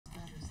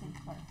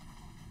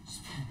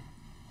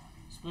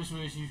Special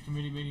Issues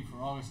Committee meeting for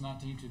August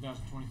 19,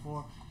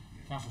 2024.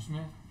 Councilor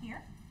Smith?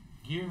 Here.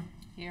 Gear?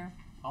 Here.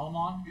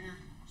 Allemon? Here.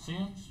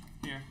 Sims?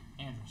 Here.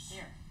 Andrus?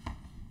 Here.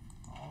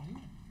 All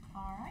here.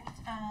 All right.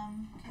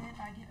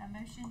 Could I get a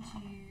motion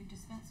to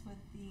dispense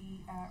with the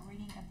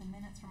reading of the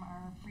minutes from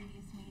our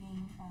previous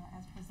meeting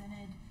as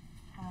presented,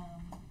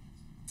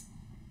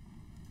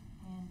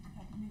 and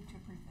move to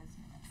approve those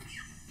minutes?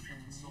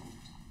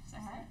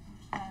 Second.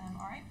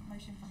 All right.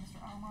 Motion from Mr.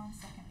 Allemon,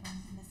 second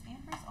from Ms.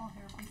 Andrus. All in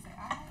favor, please say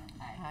aye.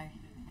 Aye.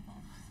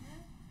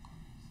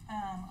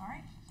 All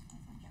right.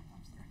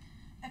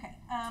 Okay.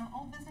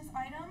 Old business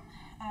item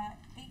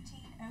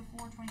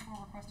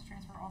 180424, request to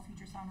transfer all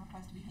future sign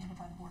requests to be handled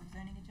by the Board of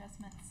Zoning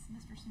Adjustments.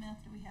 Mr. Smith,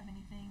 do we have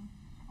anything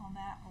on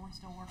that, or are we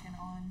still working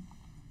on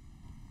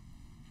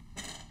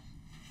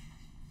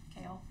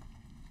Kale?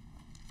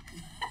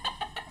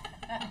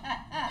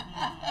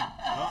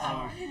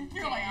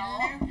 You're like,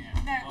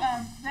 no,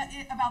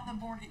 about the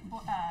board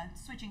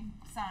switching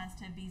signs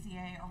to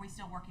BZA. Are we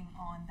still working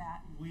on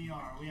that? We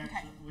are. We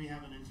actually we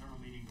have an internal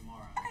meeting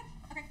tomorrow. Okay.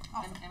 Okay.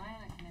 Awesome. Am I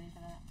on a committee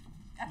for that?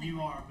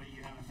 You are, but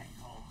you haven't been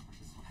called to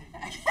participate.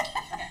 Okay,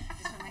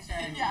 just want to make sure.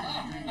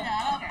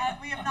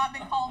 We have not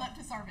been called up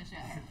to service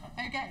yet.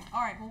 Okay.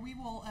 All right. Well, we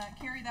will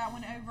carry that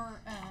one over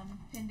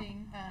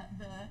pending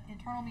the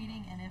internal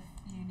meeting, and if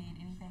you need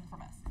anything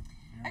from us.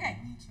 Okay.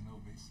 Need to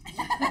know, basically.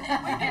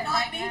 We do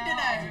not need to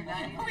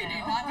know. We do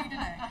not need to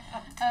know.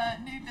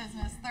 New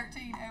business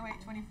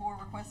 130824,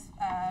 request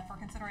for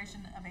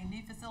consideration of a new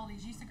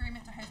facilities use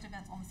agreement to host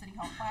events on the City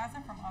Hall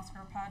Plaza from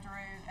Oscar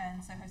Padro and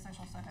Soho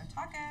Social Soho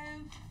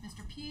Taco.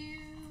 Mr.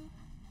 Pugh.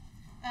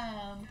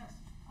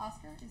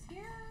 Oscar is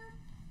here.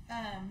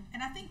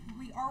 And I think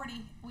we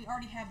already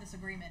have this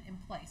agreement in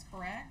place,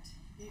 correct?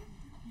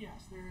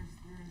 Yes, there is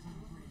an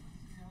agreement.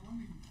 Yeah,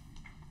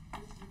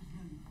 there's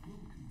been a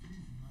little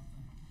confusion, I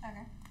think.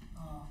 Okay.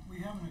 We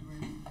have an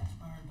agreement that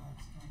expired by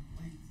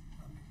late,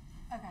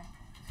 Okay.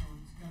 so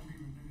it's gotta be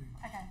renewed.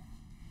 Okay.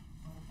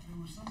 But there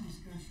was some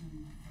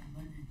discussion, and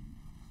maybe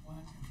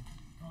Wyatt can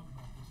talk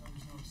about this, I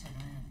just know it's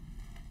secondhand,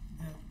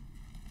 that,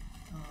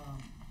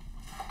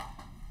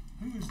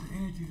 who is the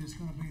entity that's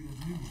gonna be the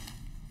new one?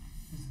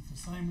 Is it the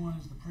same one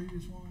as the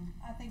previous one?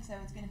 I think so.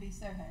 It's going to be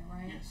Soho,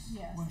 right? Yes.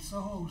 Yes. Well,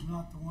 Soho's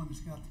not the one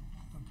that's got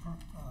the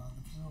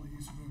facility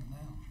use agreement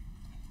now.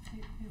 Who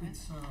is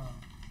It's, it?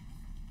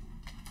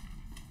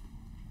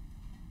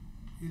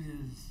 it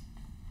is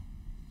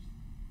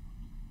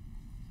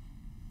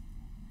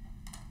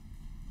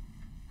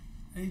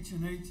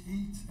H&H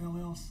Eats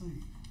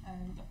LLC.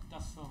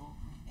 That's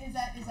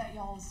Is that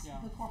y'all's Yeah.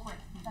 the corporate?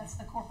 That's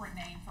the corporate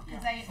name for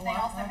because Yeah. So they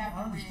also I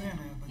have. understand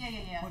that, but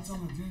Yeah. what's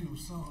on the agenda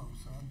was Soho,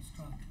 so I'm just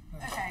trying to.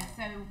 Okay,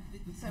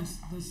 so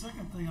The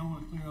second thing I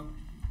want to clear up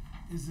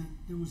is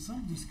that there was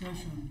some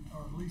discussion,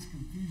 or at least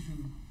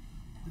confusion,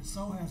 that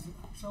Soho has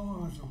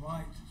a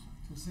right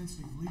to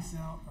essentially lease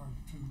out or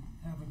to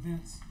have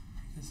events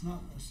that's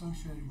not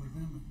associated with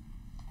them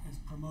as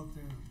promote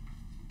their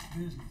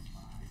business,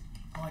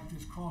 like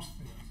this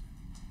CrossFit.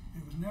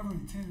 It was never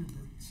intended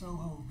that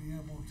Soho would be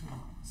able to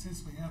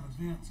essentially have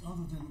events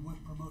other than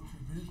what promotes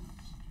your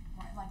business.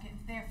 right, like if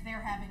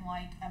they're having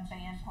like a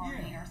band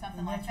party or something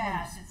and like that's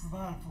that. what it's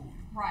provided for.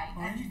 Right.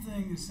 Or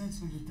anything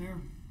essentially that they're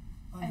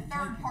A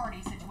third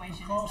party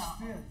situation is not.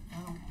 CrossFit,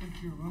 I don't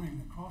think you're running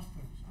the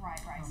CrossFit. Right.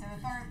 So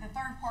competition. the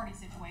third party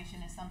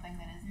situation is something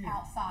that is Yeah.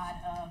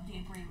 outside of the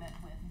agreement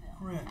with them.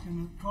 Correct,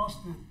 and the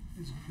CrossFit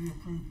is to be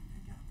approved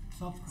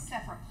subsequently.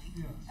 Separately.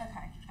 Yes.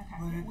 Okay.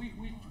 But it-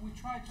 we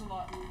try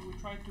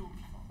to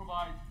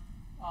provide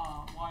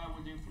Wyatt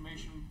with the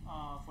information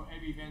for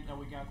every event that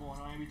we got going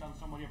on. Every time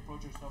somebody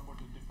approaches us for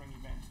the different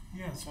events.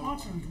 Yeah,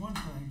 sponsoring is one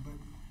thing, but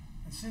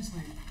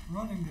essentially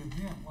running the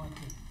event, like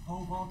the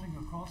pole vaulting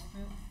or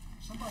CrossFit,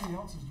 somebody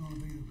else is gonna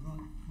be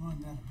to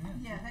run that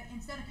event. Yeah, but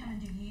instead of coming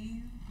to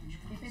you,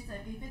 if it's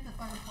a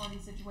third party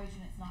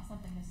situation, it's not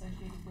something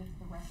associated with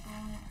the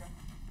restaurant.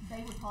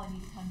 They would probably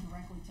need to come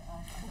directly to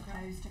us as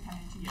opposed to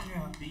coming to you.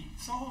 Yeah,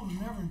 Soho was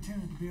never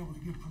intended to be able to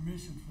give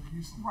permission for the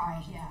use of the Right,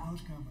 plaza yeah. for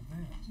those kind of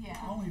events.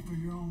 Yeah. Only for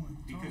your own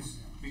internal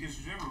Because events.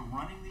 whoever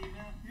running the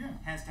event Yeah.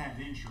 has to have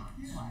insurance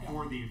Yeah.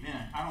 for the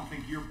event. I don't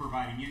think you're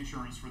providing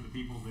insurance for the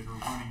people that are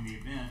running the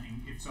event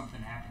and if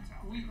something happens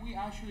out there. We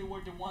actually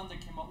were the one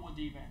that came up with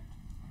the event.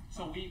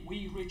 So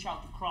we reach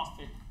out to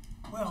CrossFit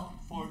Well,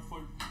 for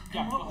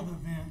come go up with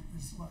ahead. an event,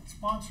 it's like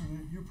sponsoring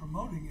it, you're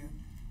promoting it,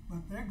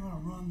 but they're gonna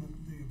run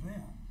the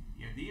event.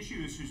 Yeah, the issue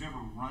is who's ever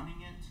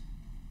running it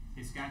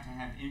has got to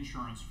have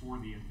insurance for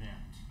the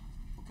event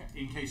Okay.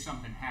 in case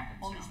something happens.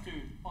 down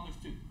there.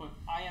 Understood. But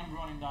I am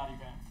running that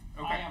event.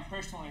 Okay. I am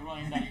personally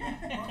running that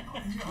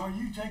event. Are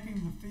you taking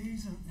the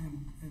fees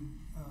and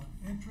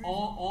entries?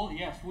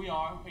 Yes, we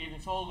are.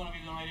 It's all going to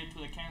be donated to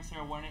the Cancer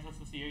Awareness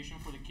Association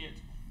for the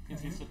kids.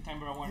 This is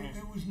September awareness.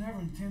 It was never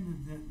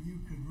intended that you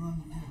could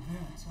run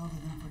events other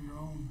than for your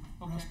own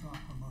Okay. restaurant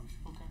promotion.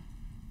 Okay.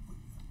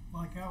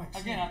 Like Alex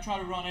Again, said. I try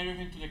to run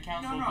everything to the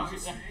council. No,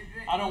 because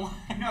I don't want.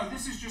 no,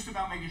 this is just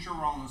about making sure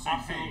we're all on the same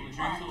Absolutely, page.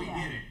 absolutely. We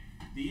get it.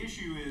 the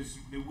issue is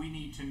that we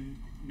need to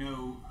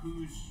know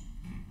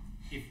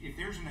if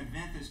there's an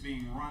event that's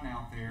being run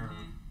out there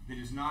that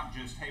is not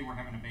just, hey, we're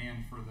having a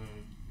band for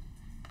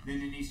then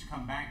it needs to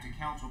come back to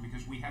council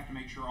because we have to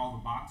make sure all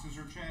the boxes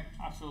are checked.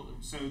 Absolutely.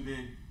 So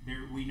that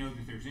we know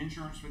that there's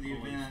insurance for the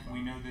event.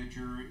 We know that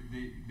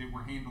that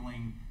we're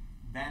handling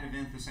that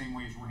event the same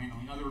way as we're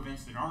handling other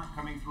events that aren't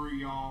coming through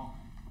y'all.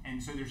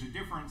 And so there's a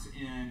difference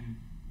in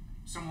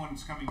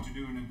someone's coming to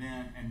do an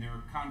event and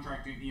they're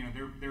contracting,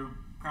 they're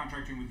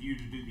contracting with you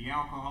to do the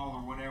alcohol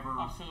or whatever.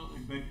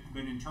 Absolutely.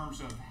 But in terms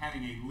of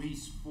having a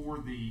lease for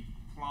the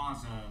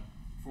plaza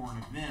for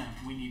an event,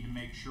 we need to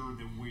make sure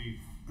that we've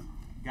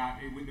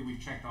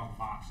checked all the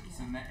boxes.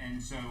 Yeah.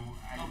 And so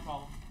No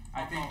problem.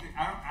 I think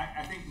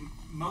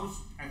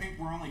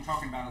we're only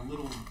talking about a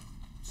little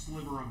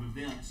sliver of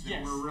events that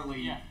Yes. we're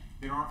really Yeah.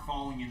 that aren't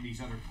falling in these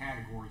other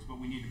categories, but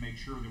we need to make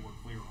sure that we're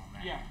clear on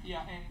that.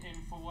 Yeah, and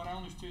for what I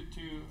understood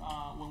too,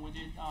 when we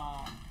did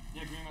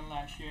the agreement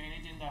last year,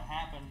 anything that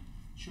happened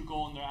should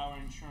go under our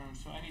insurance.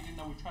 So anything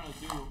that we try to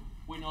do,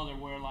 we know that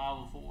we're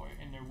liable for it,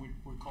 and then we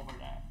cover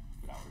that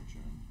with our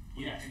insurance.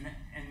 Yeah, Yes.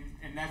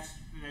 and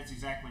that's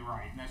exactly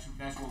right. And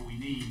that's what we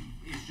need.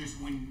 It's just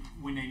when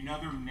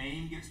another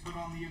name gets put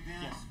on the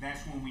event, Yes.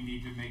 that's when we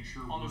need to make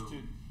sure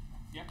Understood.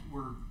 Yep.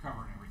 we're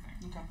covering everything.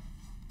 Okay.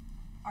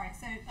 Alright,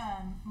 so,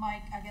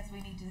 Mike, I guess we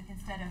need to,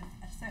 instead of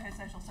Soho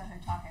Social, Soho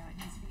Taco, it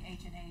needs to be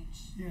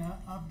H&H. Yeah,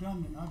 I've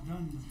done the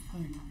thing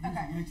using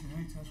Okay.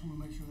 H&H, I just wanna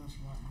make sure that's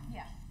the right one.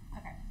 Yeah,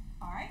 okay,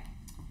 alright.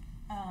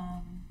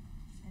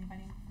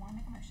 Anybody wanna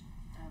make a motion?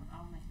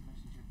 I'll make a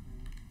motion to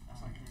approve.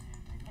 Second.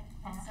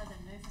 And so the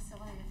new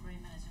facility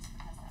agreement is just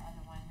because the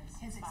other one has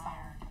Has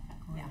expired.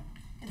 expired? Yeah,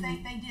 Correct. 'cause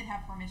they did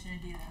have permission to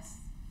do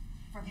this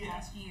for the Yeah.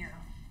 last year,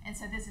 and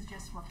so this is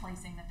just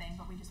replacing the thing,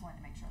 but we just wanted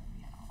to make sure that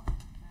we had all of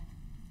it.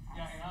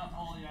 Yeah, and I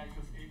apologize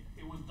because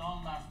it was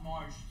done last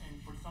March,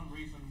 and for some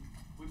reason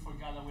we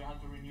forgot that we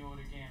had to renew it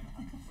again.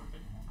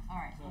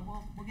 Alright, So-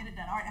 well, we'll get it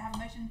done. Alright, I have a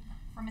motion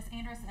from Ms.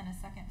 Andrus and a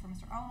second from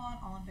Mr.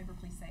 Olamont. All in favor,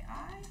 please say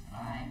aye.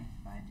 Aye.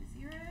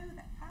 5-0,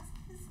 that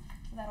passes.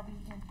 So that'll be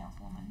in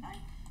Councilwoman Knight.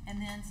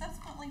 And then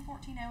subsequently,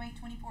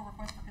 140824,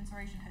 request for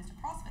consideration to host a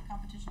CrossFit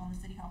competition on the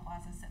City Hall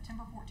Plaza,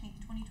 September 14th,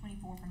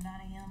 2024, from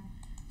 9 a.m.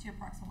 to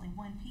approximately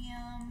 1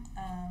 p.m.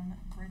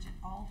 Bridget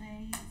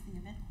Allday is the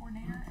event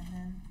coordinator, and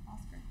then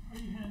Oscar. Are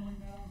you handling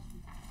that, Oscar?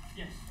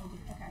 Yes.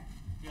 Okay.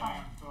 Yeah, I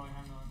am totally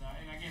handling that.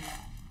 And again,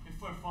 it's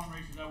for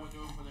fundraisers that we're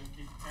doing for the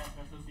Kids Cast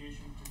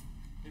Association.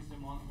 Is the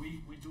month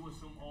we do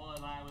assume all the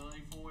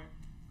liability for it.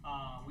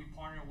 We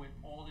partner with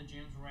all the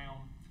gyms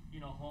around,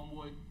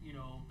 Homewood,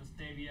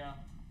 Vestavia,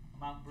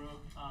 Mount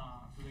Brook,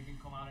 so they can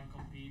come out and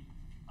compete.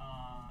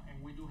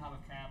 And we do have a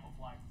cap of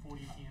like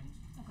 40 teams.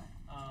 Okay.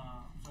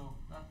 So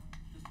that's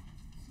just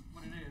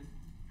what it is.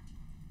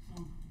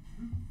 So,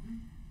 who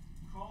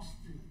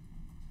CrossFit,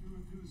 who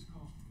is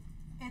CrossFit?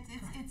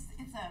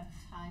 It's a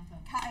Type of.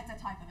 it's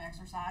a type of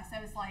exercise. So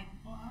it's like,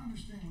 Well, I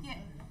understand what yeah,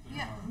 that is.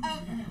 yeah. Who's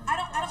Oh, in it?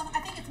 I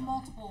think it's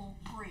multiple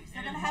groups.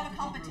 They're It gonna is have a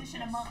multiple competition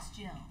groups, yes. amongst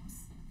gyms.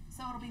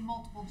 So it'll be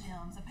multiple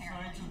gyms So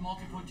apparently. it's just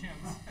multiple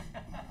gyms.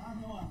 I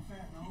know I'm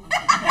fat and old.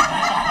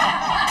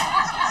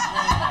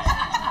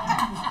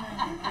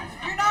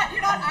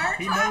 You're not Iron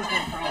He Tribe. knows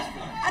what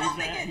CrossFit is. I don't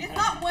think it's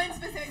not one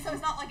specific, so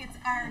it's not like it's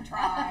Iron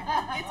Tribe.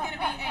 It's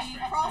gonna be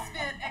a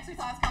CrossFit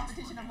exercise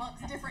competition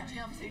amongst different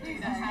gyms who do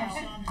that.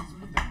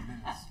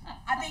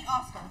 I think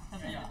Oscar.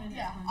 Yeah.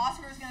 Yeah,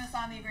 Oscar is gonna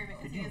sign the agreement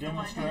Could because he you is the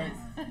one who demonstrate? is.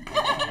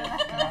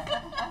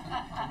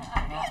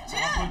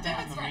 Jim,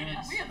 demonstrate.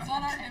 We have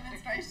done our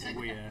demonstration.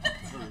 We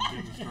sort of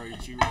demonstrated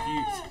she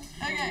refused.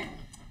 Okay.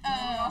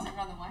 We also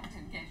run the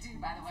Washington game too,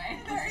 by the way.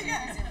 There you go.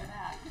 Easier for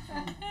that.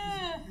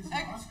 Is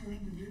it Oscar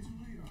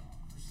individually or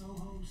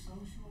Soho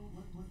Social?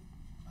 What? What?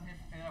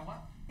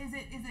 Is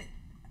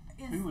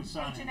Who would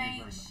sign H&H, the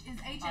agreement? is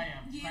H&H, I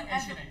am. you Like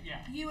as H&H, the,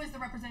 yeah. you as the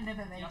representative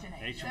of Yep.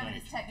 H&H, so H&H.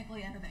 it's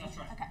technically under the H&H, That's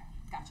right. okay,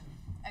 gotcha,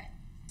 okay.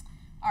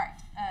 Alright,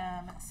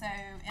 so,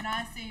 and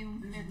I assume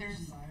that There's there's,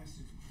 reasons I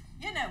asked this.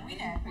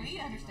 we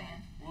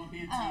understand. Will it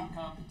be a Um, team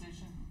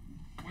competition?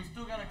 We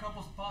still got a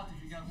couple spots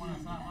if you guys want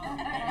to sign up.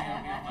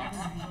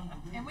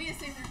 And we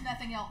assume there's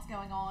nothing else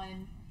going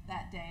on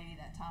that day,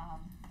 that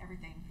time,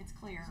 everything, it's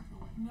clear.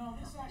 No,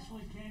 this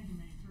actually came to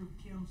me through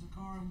Kim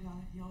Zakarin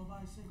down at Yellow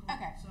Bicycle.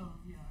 Okay. So,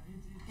 yeah,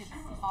 It's she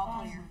was all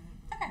fine clear. with it,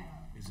 but, Okay.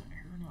 yeah. Is the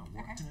air not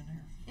working in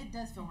there? It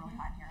does feel really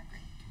hot in here, I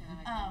agree. Can I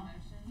make a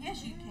motion? Yes,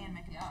 you can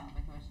make a Yeah, I'll motion.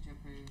 make a motion to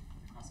approve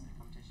the CrossFit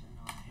competition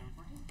on September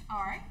 14th.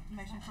 Alright,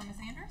 motion from Ms.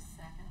 Andrews.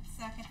 Second.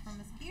 Second from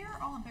Ms. Gear.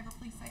 All in favor,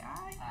 please say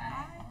aye.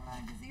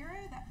 Aye.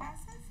 5-0, that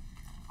passes.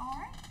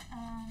 Alright,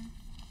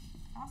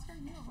 Oscar,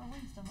 you are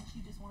released unless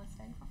you just wanna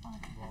stay for fun.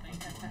 Like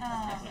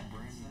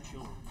brand new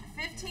children.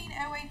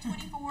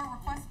 150824,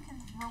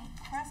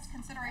 request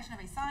consideration of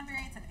a sign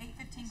variance at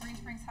 815 Green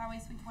Springs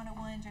Highway, Suite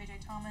 101, JJ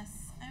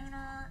Thomas,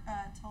 owner,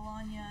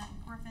 Talanya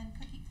Griffin,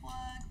 Cookie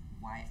Plug,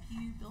 Wyatt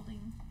Pugh,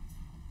 building.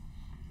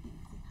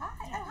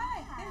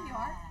 Hi, there you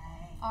are.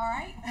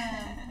 Alright,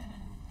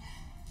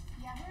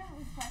 Yeah, we're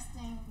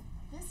requesting,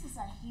 this is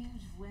a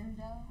huge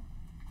window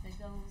that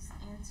goes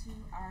into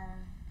our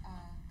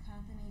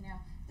company. Now,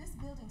 this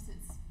building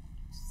sits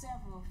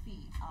several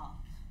feet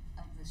off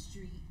of the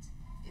street.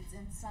 It's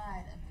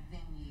inside of the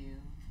venue,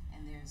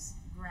 and there's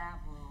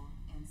gravel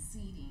and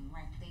seating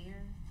right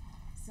there.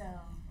 So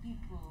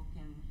people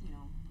can,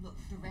 look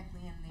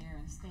directly in there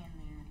and stand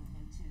there and look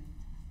into,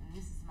 and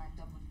this is my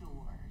double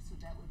door, so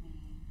that would be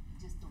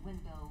just the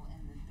window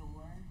and the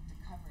door to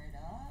cover it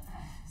up,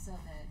 so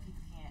that people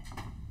can't,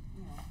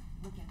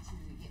 look into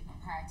and get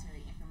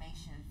proprietary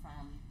information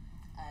from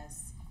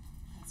us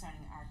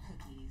concerning our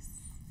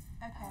cookies.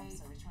 Okay.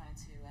 So we're trying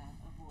to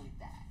avoid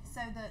that. So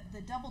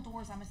the double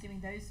doors, I'm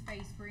assuming those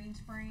face Green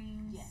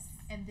Springs? Yes.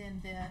 And then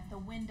the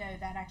window,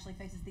 that actually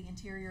faces the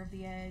interior of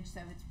the edge,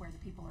 so it's where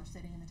the people are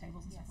sitting and the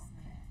tables and Yes, stuff.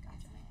 ma'am. Okay,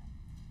 gotcha.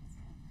 Yes,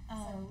 ma'am.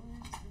 So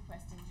we're just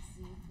requesting to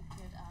see if we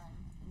could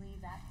leave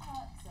that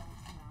up, so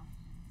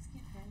it's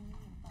kid friendly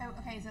and fun. Oh,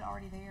 okay, is it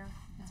already there?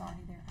 It's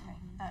already there, okay.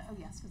 Mhm. Oh,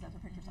 yes, because those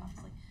are pictures,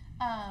 obviously.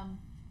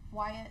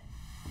 Wyatt,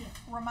 Yeah.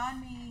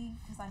 remind me,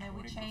 because I know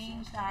we 20%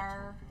 changed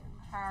maximum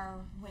our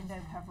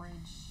window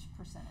coverage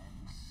percentage.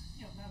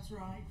 Yeah, that's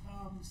right.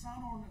 The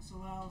sign ordinance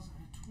allows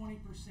a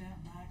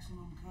 20%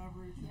 maximum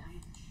coverage Yeah.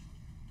 of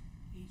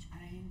each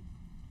pane.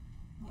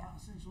 Yeah.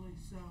 Essentially,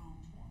 so,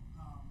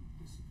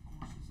 this of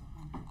course is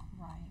 100.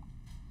 Right.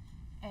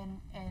 And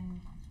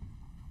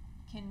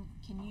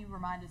can you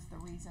remind us the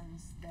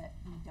reasons that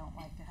we don't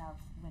like to have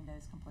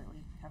windows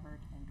completely covered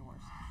and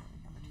doors completely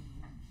covered?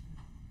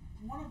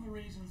 One of the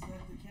reasons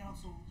that the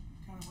council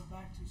kind of went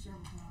back to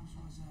several times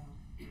was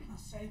a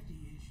safety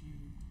issue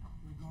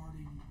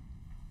regarding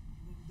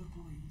the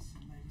police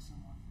and maybe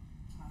someone,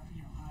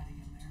 hiding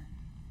in there.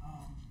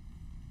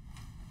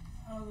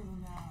 Other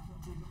than that, I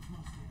think it was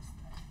mostly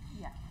aesthetic.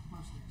 Yeah.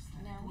 Mostly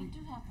aesthetic. Now, we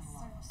do have a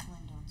lot of- service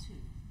window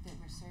too, that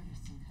we're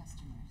servicing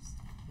customers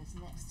that's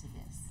next to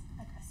this.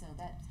 Okay. So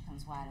that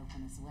comes wide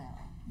open as well.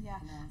 Yeah,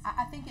 You know what I'm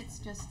I saying? think it's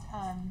just,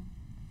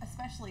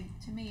 especially,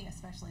 to me,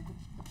 especially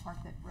the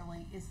part that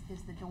really is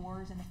the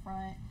doors in the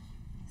front.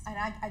 And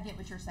I get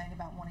what you're saying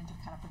about wanting to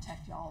kind of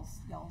protect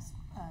y'all's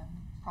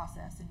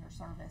process and your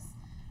service.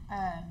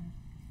 And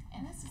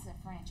this is a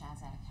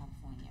franchise out of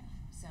California,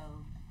 so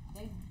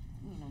they've,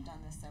 done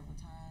this several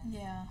times.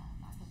 Yeah.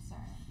 My concern,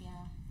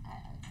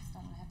 I just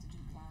don't wanna have to do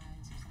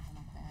blinds or something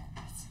like that.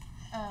 Cause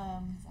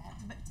I have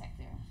to but- protect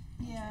their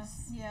Yeah,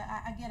 interests.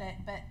 yeah, I get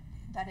it, but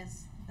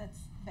that's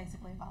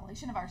basically a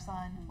violation of our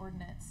sign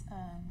ordinance,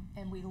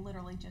 and we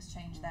literally just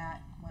changed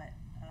that,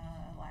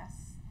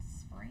 last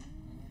spring?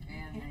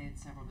 And made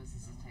several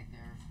businesses take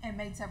their. And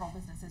made several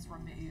businesses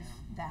remove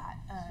that,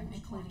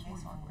 including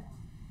Ace Hardware.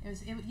 It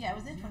was in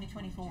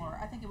 2024,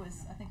 I think it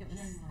was,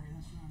 January,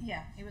 that's right.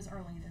 yeah, it was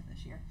early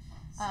this year.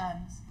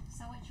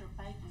 So it's your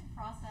baking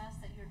process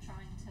that you're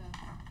trying to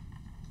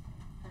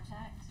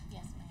protect?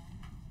 Yes, ma'am.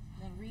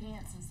 The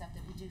ingredients and stuff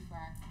that we do for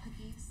our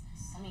cookies,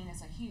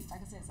 it's a huge,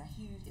 like I said,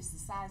 it's the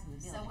size of the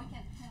building. So we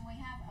can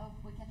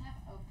have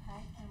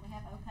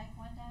opaque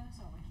windows,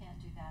 or we can't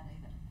do that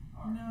either?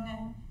 Or-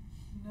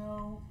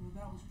 No,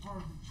 that was part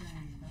of the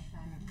change,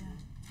 Okay. that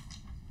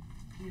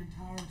the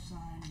entire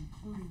sign,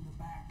 including the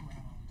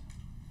background,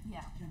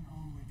 Yeah, can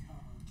only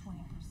cover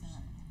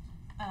 20%.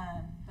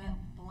 But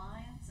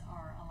blinds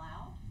are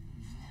allowed,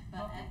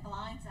 and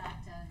blinds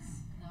act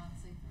as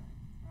non-see-through,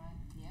 right?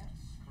 Yep.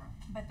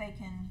 But they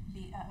can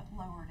be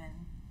lowered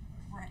and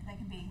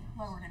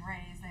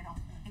raised. They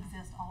don't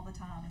exist all the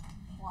time,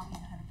 blocking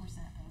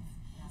 100% of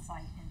the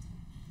site into the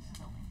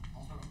building.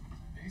 Although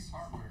Ace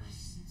Hardware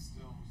is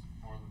still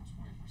more than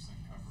 20%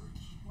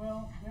 coverage.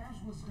 Well, theirs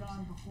was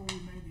done before we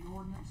made the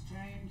ordinance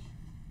change,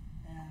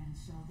 and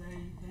so they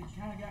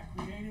kinda got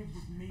creative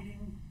with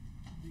meeting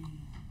the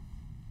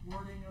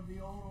wording of the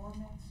old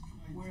ordinance,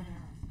 where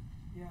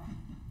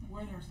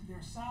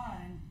their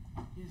sign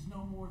is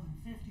no more than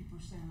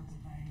 50% of the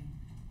pane,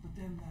 but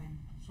then they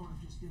sort of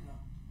just did a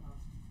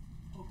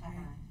okay,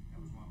 That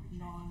was one we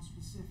changed.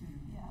 non-specific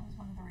Yeah, that was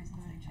one of the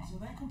reasons they thing, changed. so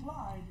they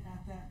complied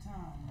at that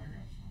time. I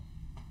got you.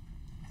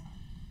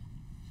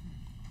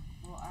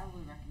 Well, I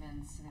would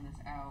recommend sending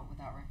this out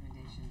without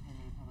recommendation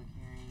pending public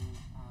hearing, is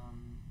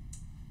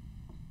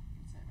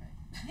that right?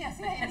 Yes,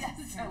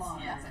 yes. So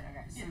long. Yes.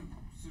 Okay. So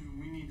do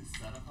we need to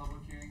set a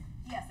public hearing?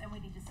 Yes, and we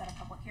need to set a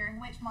public hearing,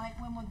 when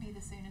would be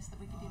the soonest that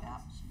we could do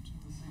that? Let's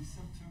say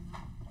September,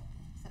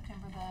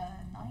 September the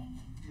 9th?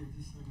 yeah,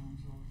 just a second, I'm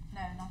sorry.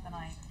 No, not the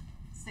 9th,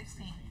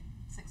 16th.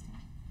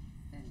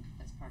 And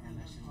as part of my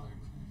Yeah, that's motion, fine.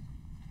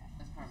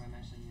 as part of my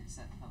motion, you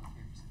set the public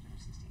hearing for September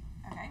 16th.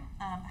 Okay,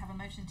 have a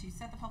motion to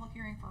set the public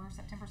hearing for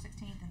September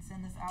 16th and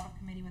send this out of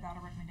committee without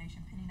a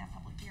recommendation pending that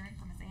public hearing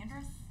from Ms.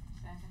 Andrus.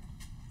 Second.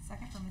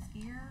 Second from Ms.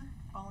 Gear.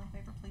 All in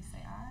favor, please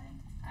say aye.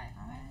 Aye.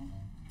 Aye.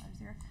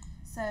 5-0.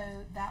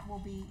 So that will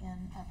be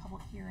in a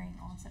public hearing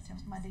on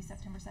Monday,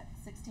 September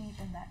 16th,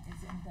 and that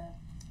is in the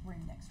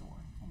room next door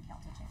in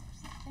council chambers.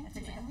 Thank At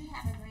you, 6 and o'clock. we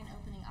have a grand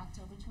opening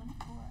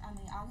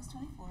August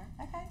 24th.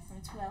 Okay. From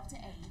 12 to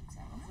 8, so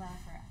I would love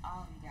for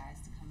all of you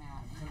guys to come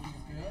out and Cookies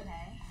enjoy, good?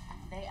 okay?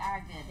 They are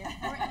good. They're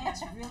 4-inch,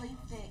 really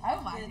thick, Oh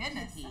my good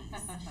goodness. cookies.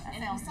 That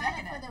And if sounds you sign up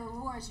for decadent. the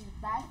rewards, you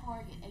buy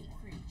 4, get 8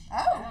 free.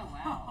 Oh,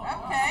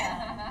 wow. okay.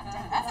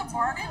 That's a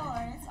bargain.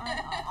 It's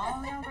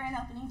only on grand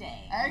opening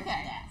day.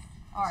 Okay. Yes.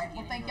 All right,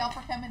 well, thank y'all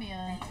for coming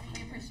in.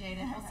 We appreciate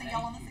it. We'll see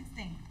y'all on the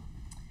 16th.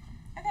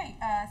 Okay,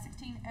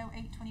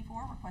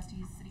 160824, request to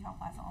use City Hall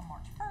Plaza on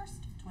March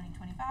 1st,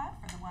 2025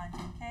 for the Wine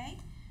 10K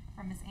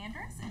from Miss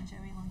Andrus and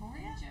Joey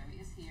Longoria. Joey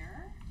is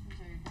here.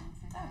 Joey, come and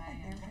say Oh, hi. hey,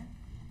 there we and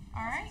go.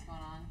 All right. What's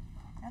going on?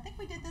 I think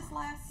we did this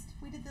last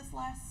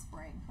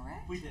spring,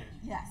 correct? We did.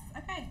 Yes,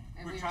 okay.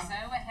 And We're we are so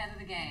trying- ahead of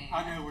the game.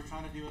 I know, we're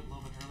trying to do it a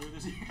little bit earlier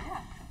this year.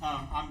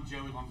 Yeah. I'm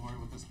Joey Longoria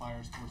with Aspire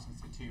Sports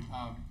Institute.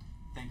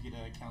 Thank you to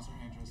Councilor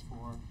Andrus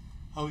for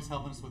always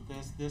helping us with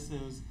this. This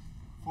is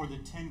for the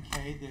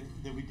 10K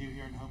that we do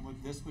here in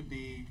Homewood. This would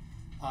be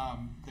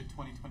the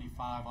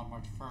 2025 on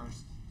March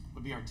 1st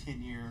would be our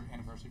 10-year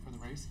anniversary for the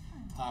race.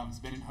 It's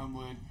been in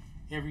Homewood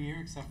every year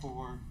except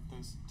for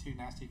those 2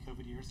 nasty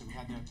COVID years that we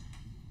had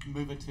to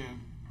move it to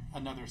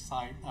another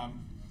site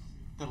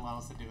that allowed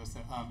us to do it.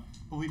 So,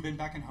 but we've been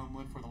back in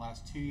Homewood for the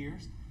last 2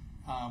 years.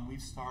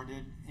 We've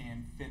started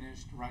and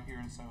finished right here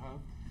in Soho.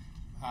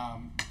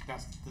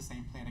 That's the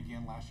same plan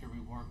again. Last year we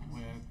worked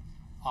with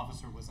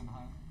Officer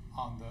Wisenhunt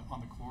on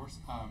the course.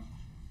 I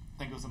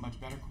think it was a much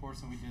better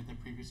course than we did the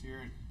previous year.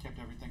 It kept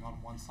everything on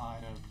one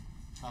side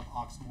of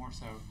Oxmoor.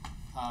 So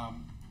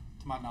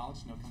to my knowledge,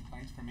 no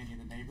complaints from any of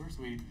the neighbors.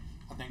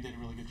 I think did a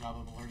really good job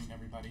of alerting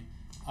everybody.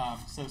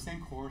 So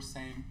same course,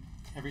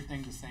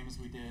 everything the same as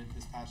we did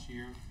this past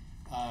year.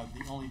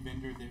 The only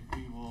vendor that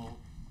we will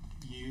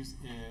use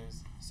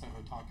is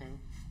Soho Taco.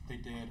 They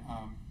did,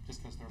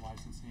 just because their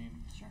licensing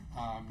Sure.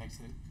 makes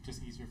it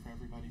just easier for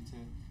everybody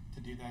to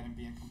do that and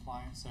be in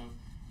compliance. So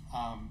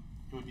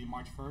it would be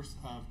March 1st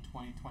of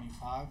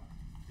 2025,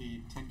 the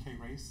 10K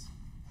race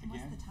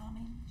again. What's the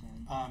timing,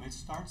 Joey? It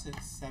starts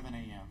at 7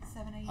 a.m.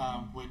 7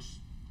 a.m. Which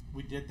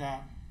we did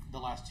that the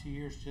last 2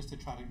 years just to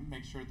try to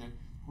make sure that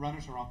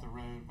runners are off the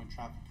road when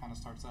traffic kind of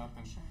starts up.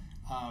 And Sure.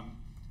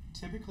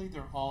 typically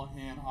they're all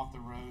in off the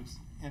roads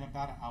in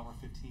about an hour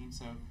 15.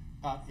 So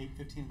about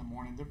 8:15 in the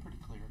morning, they're pretty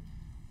clear.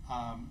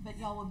 But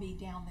y'all will be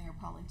down there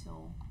probably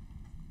till.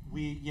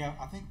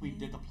 I think we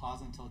did the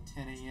plaza until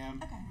 10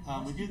 a.m. Okay.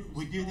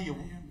 We do the 5 a.m. to 10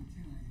 a.m.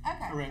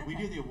 Okay. correct. We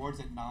okay. do the awards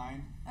at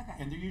 9, Okay.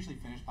 and they're usually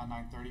finished by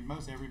 9:30.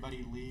 Most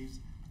everybody leaves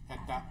at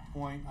that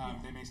point. Yeah.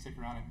 They may stick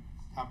around and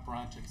have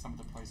brunch at some of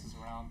the places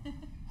around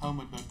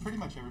Homewood, but pretty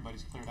much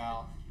everybody's cleared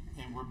out,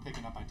 and we're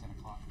picking up by 10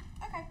 o'clock.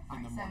 Okay. All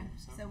in right. the morning,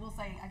 so. So we'll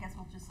say, I guess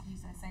we'll just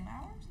use those same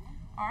hours.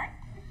 All right.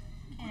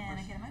 Can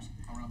I get a motion?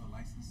 Around the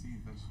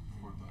licensing, that's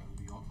for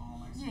the alcohol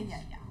license?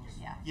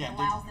 Yeah. Yeah,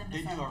 Allows them to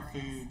they do sell our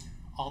drinks.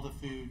 all the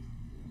food,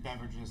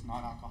 beverages,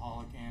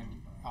 non-alcoholic and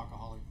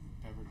alcoholic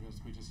beverages.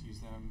 We just use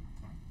them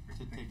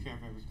to take care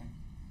of everything.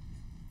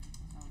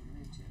 I'll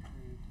move to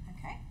approve.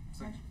 Okay.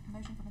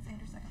 Motion from Ms.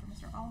 Sanders, second from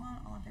Mr.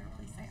 Allen. All in favor,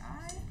 please say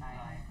aye.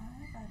 Aye.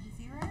 Aye,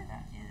 5-0.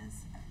 That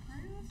is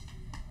approved.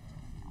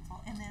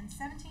 And then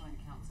 17.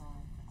 Council.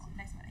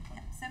 Next meeting.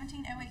 Yep.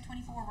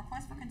 170824,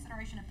 request for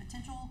consideration of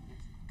potential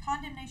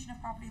condemnation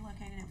of property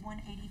located at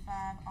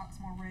 185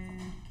 Oxmoor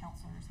Road.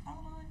 Councilors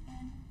Allen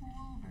and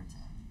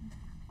Wolverton.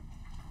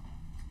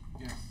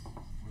 Yes,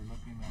 we're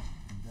looking at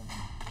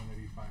condemning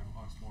 185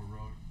 Oxmoor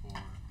Road for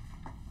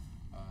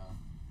a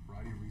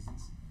variety of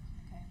reasons.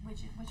 Okay.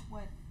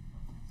 What?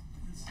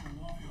 This is the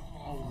Waffle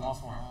House. Oh,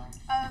 Waffle House.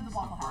 Oh, the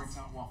Waffle Burnt House.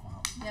 out Waffle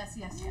House. Yes.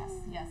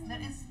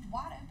 That is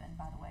wide open,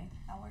 by the way.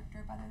 I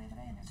drove by there the other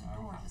day, and there's a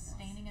door just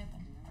standing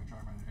open. I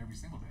drive by there every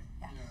single day.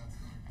 Yeah. it's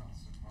been a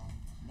constant problem.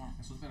 Yeah.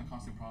 And so it's been a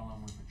constant problem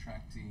with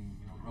attracting,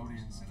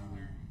 rodents and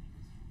other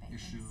Vagrants.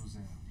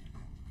 issues and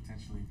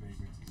potentially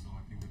vagrants. And so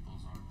I think that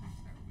those are things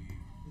that we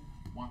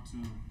want to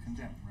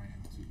condemn, right,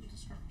 and to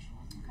discourage.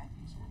 Okay.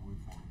 So we're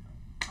moving forward with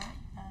that.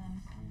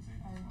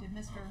 All right. Did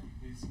Mr.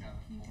 He's got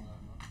it You pulled can-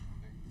 up. I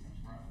think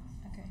it's right.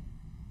 Okay.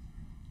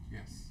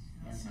 Yes.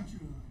 I sent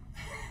you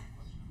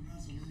a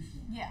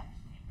resolution. Yeah.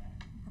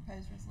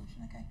 Proposed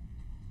resolution. Okay.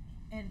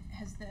 And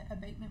has the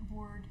abatement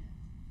board?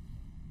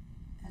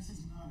 This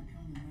is not a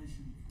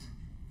condemnation.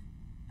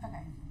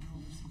 Okay.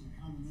 No, this is a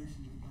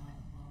condemnation to buy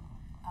the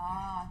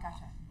property.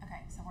 Gotcha.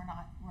 Okay, so we're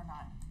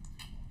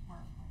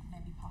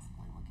maybe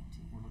possibly looking to.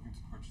 We're looking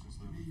to purchase this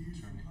To be little, used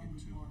turn for it public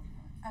into parking.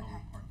 Okay.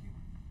 public parking.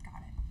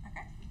 Got it.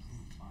 Okay.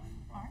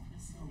 All right.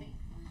 So, we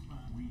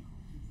find if we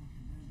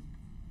condemn it.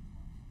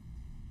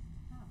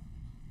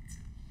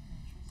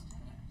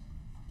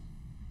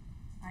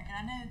 All right, and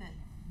I know that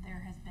there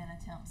has been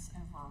attempts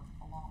over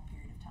a long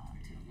period of time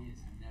to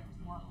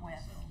work with.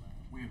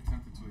 We have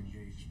attempted to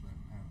engage, but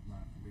have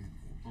not been,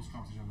 those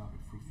conversations have not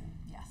been fruitful.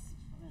 Yes.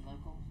 They're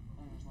local.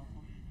 Owner's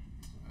local.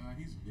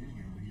 He's been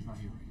here, but he's not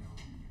here right now.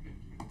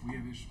 We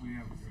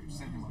have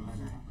sent him a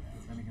letter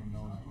letting him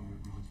know that we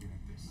would be looking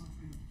at this.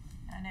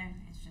 And I know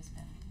it's just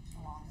been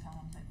a long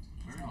time, but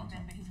Very long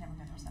time. he's never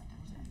been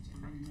receptive to it. So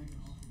we make an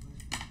offer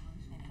based on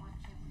price. Anyway.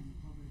 And the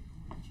public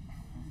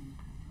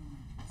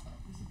court,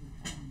 this is a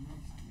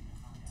condemnation.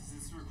 Does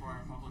this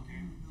require a public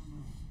hearing?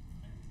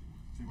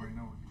 So you already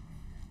know.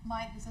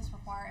 Mike, does this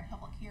require a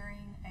public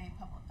hearing,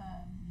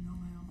 No,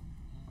 ma'am.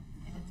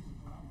 It is- That's the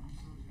problem.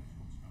 So,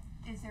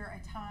 is there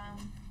a time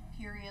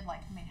period, like,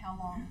 I mean, how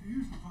long?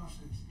 Here's the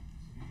process.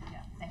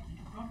 Yeah, thank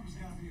you. The property's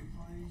gotta be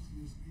appraised,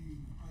 and it's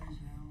being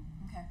appraised now.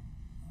 Okay,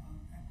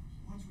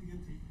 Once we get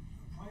the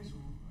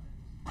appraisal,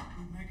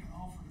 we make an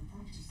offer to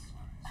purchase the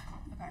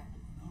property. okay,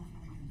 And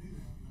hopefully we can do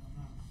that,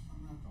 but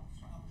I'm not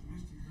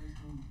optimistic based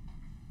on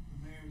the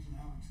mayor's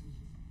and Alex's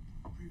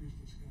previous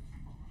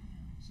discussion.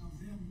 So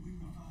then we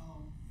would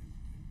file,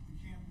 if we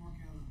can't work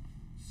out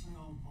a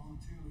sale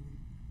voluntarily, we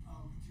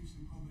file a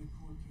petition in probate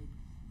court to,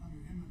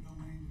 under eminent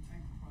domain, to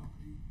take the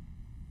property.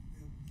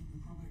 Then the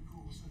probate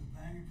court will set a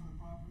value for the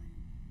property.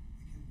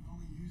 We can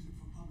only use it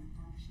for public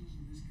purposes,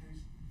 in this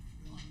case,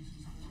 resolution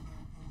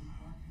specified public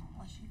parking.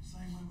 bless you.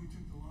 Same way we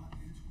took the lot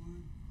in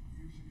Edgewood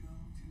years ago,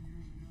 10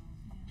 years ago,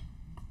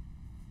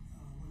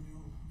 where the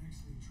old,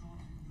 next to the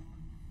Trilogy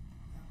building,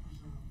 that was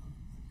a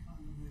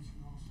condemnation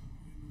also,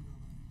 in the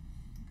building.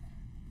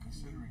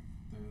 Considering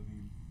the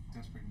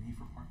desperate need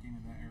for parking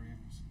in that area,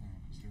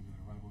 considering the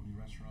arrival of new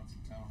restaurants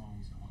and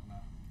townhomes and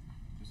whatnot,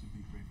 this would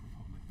be great for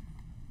public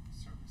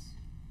service.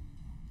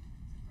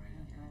 Get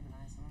rid of an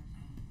eyesore.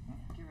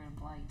 Get rid of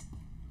blight.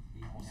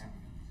 Also,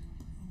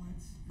 Well,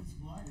 it's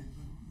blighted,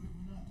 but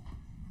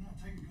we're not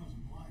taking because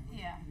of blight, we're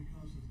Yeah. taking it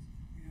because of,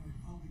 we have a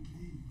public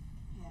need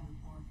for Yeah. public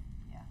parking.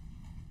 Yeah.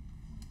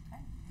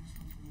 Okay. That's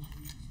what the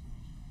resolution's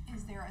for.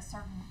 Is there a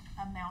certain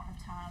amount of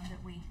time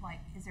that we, like,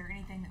 is there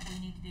anything that we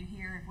need to do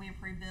here? If we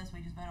approve this,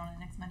 we just vote on it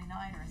next Monday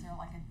night, or is there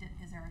like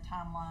is there a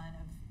timeline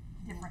of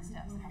different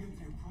steps that When have we to get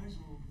be the taken?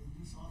 appraisal, then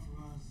this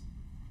authorized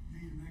me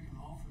to make an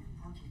offer to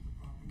purchase the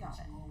property. Got That's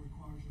it. the law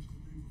requires us to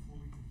do before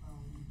we can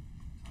file any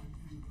type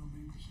of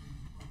domain proceeding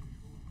in public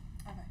court.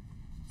 Okay,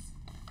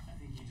 I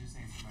think you just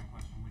answered my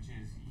question, which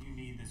is you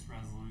need this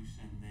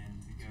resolution then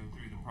to go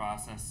through the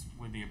process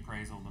with the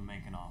appraisal to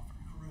make an offer.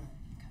 Correct.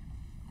 okay,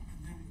 And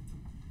then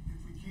if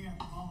we can't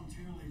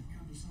voluntarily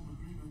come to some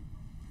agreement,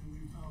 then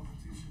we file a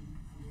petition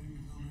under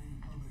eminent domain in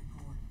public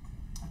court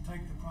to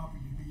take the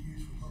property to be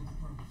used for public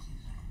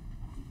purposes.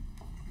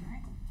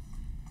 alright,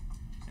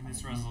 And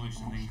this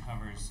resolution then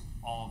covers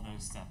all of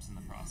those steps in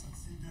the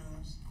process. It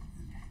does.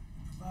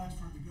 It provides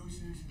for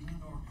negotiation and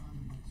or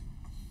condemnation.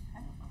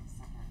 okay.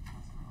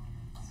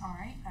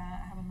 Alright, I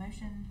have a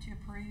motion to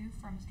approve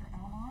from Mr.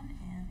 Alon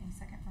and a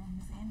second from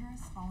Ms.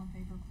 Andrus. All in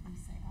favor, please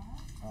say aye.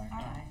 Aye.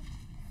 Aye.